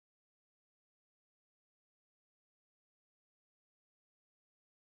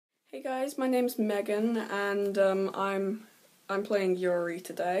Hey guys, my name's Megan, and I'm playing Yuri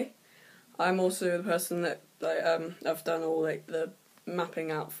today. I'm also the person that I've done all the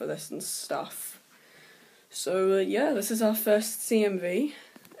mapping out for this and stuff. So yeah, this is our first CMV.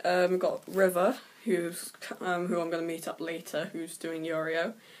 We've got River, who I'm going to meet up later, who's doing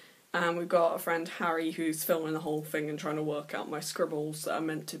Yurio, and we've got a friend Harry who's filming the whole thing and trying to work out my scribbles that are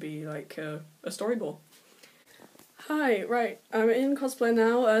meant to be like a storyboard. Hi, right, I'm in cosplay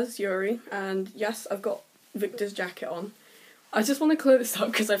now as Yuri, and yes, I've got Victor's jacket on. I just want to clear this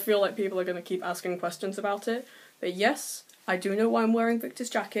up because I feel like people are going to keep asking questions about it. But yes, I do know why I'm wearing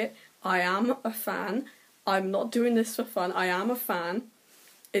Victor's jacket. I am a fan. I'm not doing this for fun. I am a fan.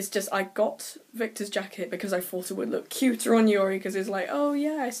 It's just I got Victor's jacket because I thought it would look cuter on Yuri because it's like, oh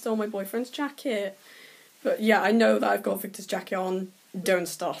yeah, I stole my boyfriend's jacket. But yeah, I know that I've got Victor's jacket on. Don't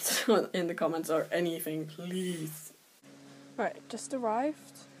start in the comments or anything, please. Right, just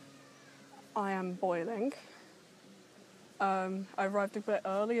arrived. I am boiling. I arrived a bit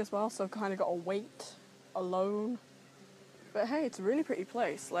early as well, so I've kind of got to wait alone. But hey, it's a really pretty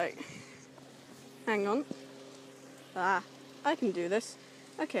place. Like, hang on. Ah, I can do this.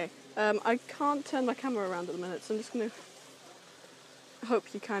 Okay, I can't turn my camera around at the minute, so I'm just going to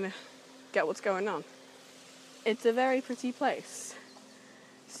hope you kind of get what's going on. It's a very pretty place.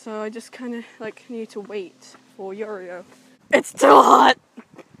 So I just kind of like need to wait for Yurio. It's too hot!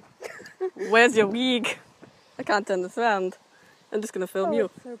 Where's your wig? I can't turn this around. I'm just gonna film you.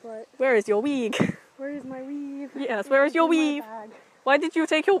 It's so bright. Where is your wig? Where is my weave? Yes, where is your weave? Why did you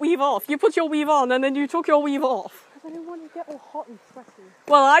take your weave off? You put your weave on and then you took your weave off. Because I didn't want to get all hot and sweaty.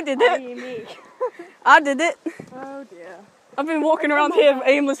 Well, I did it. Me. I did it. Oh dear. I've been walking around here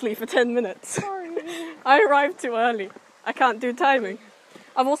aimlessly for 10 minutes. Sorry. I arrived too early. I can't do timing.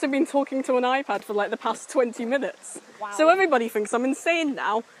 I've also been talking to an iPad for like the past 20 minutes. Wow. So everybody thinks I'm insane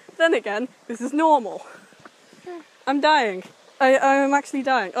now. Then again, this is normal. I'm dying. I'm actually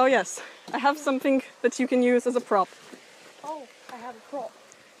dying. Oh yes, I have something that you can use as a prop. Oh, I have a prop.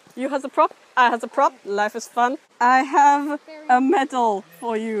 You has a prop, I has a prop. Life is fun. I have a medal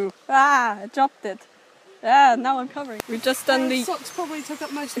for you. Ah, I dropped it. Yeah, now I'm covering. We've just done the socks probably took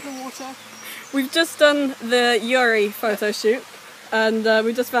up most of the water. We've just done the Yuri photo shoot, and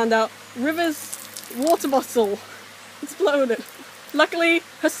we just found out River's water bottle exploded. Luckily,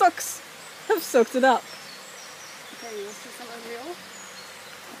 her socks have soaked it up. Okay, you want to see something real?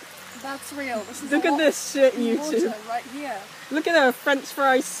 That's real. This is Look at this shit, YouTube. Water right here. Look at her French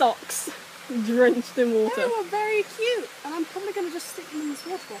fry socks drenched in water. They were very cute, and I'm probably going to just stick them in this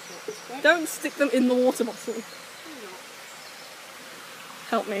water bottle at this point. Don't stick them in the water bottle.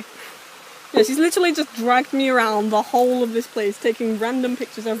 Help me. Yeah, she's literally just dragged me around the whole of this place, taking random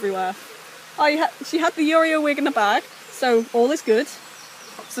pictures everywhere. She had the Yurio wig in the bag, so all is good.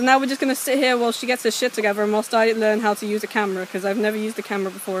 So now we're just going to sit here while she gets her shit together and whilst I learn how to use a camera, because I've never used a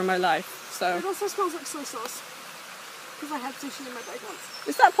camera before in my life. So. It also smells like soy sauce, because I had sushi in my bag once.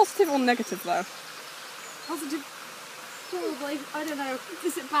 Is that positive or negative though? Positive. Probably. I don't know.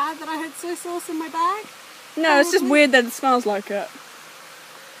 Is it bad that I had soy sauce in my bag? No, Probably. It's just weird that it smells like it.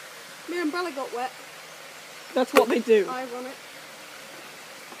 My umbrella got wet. That's what they do. Ironic.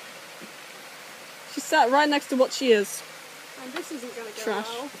 She sat right next to what she is. And this isn't going to go Trash.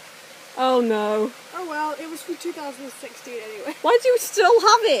 well. Oh no. Oh well, it was from 2016 anyway. Why do you still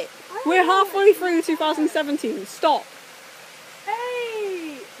have it? We're know. halfway through 2017. Stop.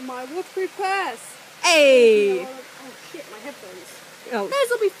 Hey! My waterproof purse. Hey! Oh shit, my headphones. Oh.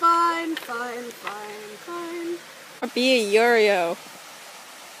 This'll be fine. A be a Yurio.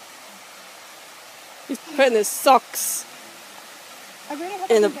 He's putting his socks I really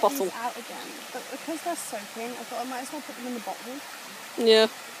hope in I a can get bottle. these out again, but because they're soaking, I thought I might as well put them in the bottle. Yeah.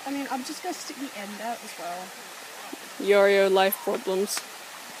 I mean, I'm just going to stick the end out as well. Yurio life problems.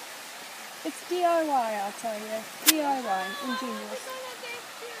 It's DIY, I'll tell you. DIY, ingenious.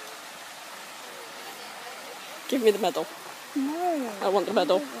 Give me the medal. No. I want the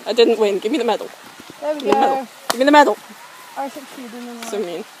medal. I didn't win. Give me the medal. There we Give me the medal. go. Give me the medal. I succeeded in that. So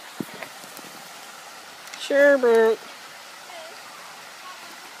mean. Sherbert.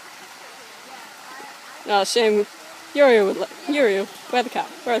 Oh, shame. Yurio would Yurio, wear the cap.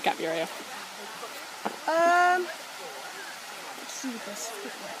 Wear the cap, Yurio. Let's see this.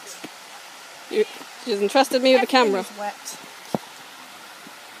 It's wet. She's entrusted me with the camera. Everything is wet.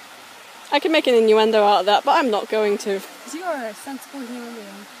 I can make an innuendo out of that, but I'm not going to. Because you are a sensible human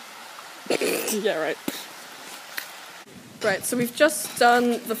being. Yeah, right. Right, so we've just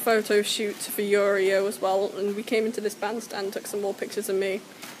done the photo shoot for Yurio as well, and we came into this bandstand and took some more pictures of me.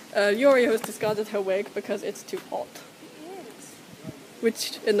 Yurio has discarded her wig because it's too hot. It is.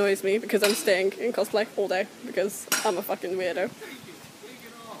 which annoys me because I'm staying in cosplay all day because I'm a fucking weirdo.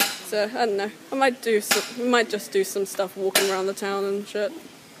 So I don't know. I might just do some stuff walking around the town and shit.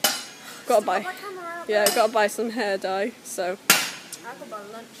 Gotta buy. Yeah, gotta buy some hair dye. So. I gotta buy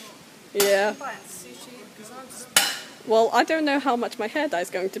lunch. Yeah. I'm buying sushi because I'm just... Well, I don't know how much my hair dye is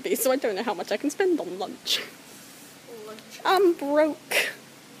going to be, so I don't know how much I can spend on lunch. I'm broke.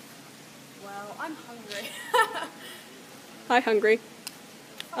 Well, I'm hungry. Hi, hungry.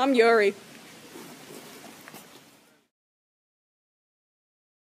 I'm Yuri.